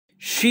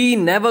She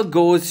never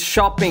goes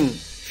shopping.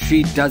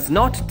 She does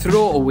not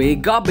throw away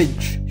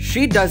garbage.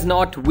 She does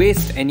not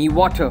waste any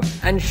water.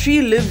 And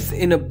she lives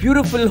in a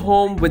beautiful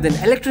home with an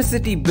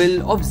electricity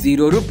bill of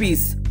 0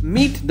 rupees.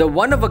 Meet the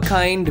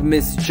one-of-a-kind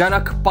Miss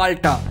Janak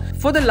Palta.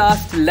 For the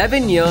last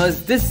 11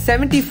 years, this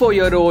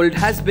 74-year-old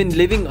has been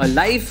living a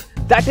life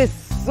that is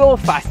so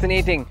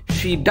fascinating.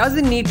 She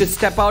doesn't need to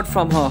step out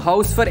from her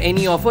house for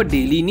any of her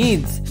daily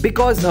needs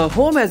because her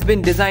home has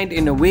been designed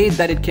in a way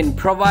that it can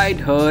provide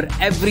her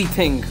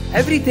everything.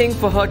 Everything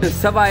for her to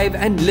survive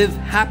and live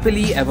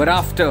happily ever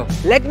after.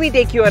 Let me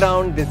take you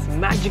around this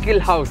magical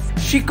house.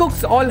 She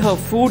cooks all her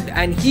food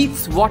and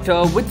heats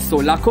water with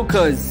solar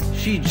cookers.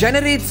 She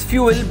generates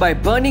fuel by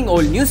burning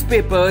old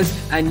newspapers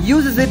and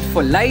uses it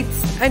for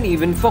lights and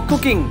even for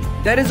cooking.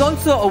 There is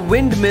also a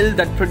windmill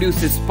that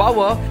produces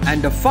power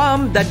and a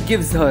farm that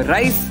gives her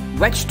rice,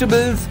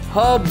 vegetables,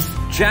 herbs,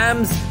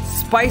 jams,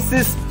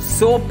 spices,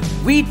 soap,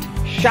 wheat,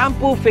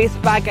 shampoo, face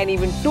pack and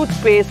even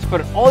toothpaste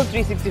for all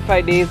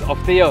 365 days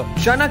of the year.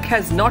 Janak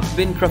has not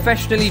been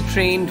professionally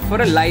trained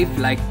for a life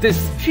like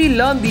this. She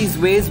learned these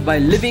ways by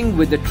living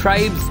with the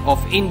tribes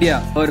of India.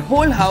 Her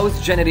whole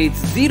house generates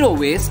zero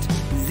waste,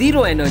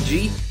 zero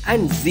energy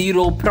and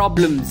zero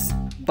problems.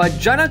 But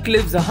Janak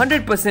lives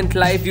 100%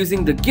 life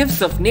using the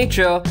gifts of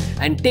nature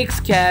and takes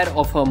care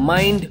of her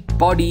mind,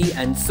 body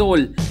and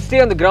soul. Stay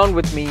on the ground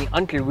with me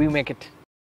until we make it.